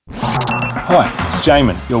Hi, it's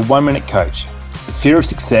Jamin, your 1 Minute Coach. The fear of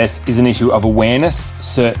success is an issue of awareness,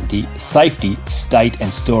 certainty, safety, state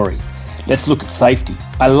and story. Let's look at safety.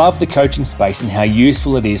 I love the coaching space and how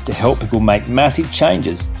useful it is to help people make massive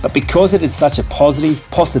changes. But because it is such a positive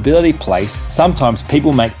possibility place, sometimes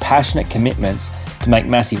people make passionate commitments to make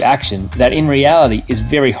massive action that in reality is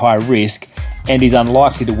very high risk and is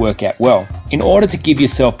unlikely to work out well. In order to give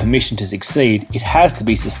yourself permission to succeed, it has to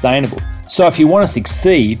be sustainable. So if you want to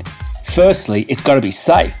succeed, firstly, it's got to be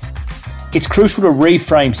safe. It's crucial to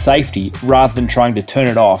reframe safety rather than trying to turn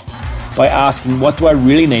it off by asking, what do I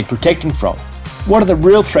really need protecting from? What are the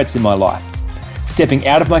real threats in my life? Stepping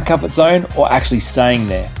out of my comfort zone or actually staying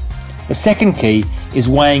there? The second key is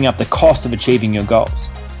weighing up the cost of achieving your goals.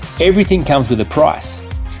 Everything comes with a price.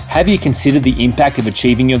 Have you considered the impact of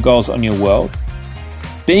achieving your goals on your world?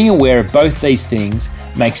 Being aware of both these things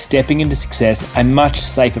makes stepping into success a much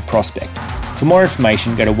safer prospect. For more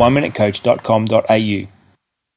information, go to oneminutecoach.com.au.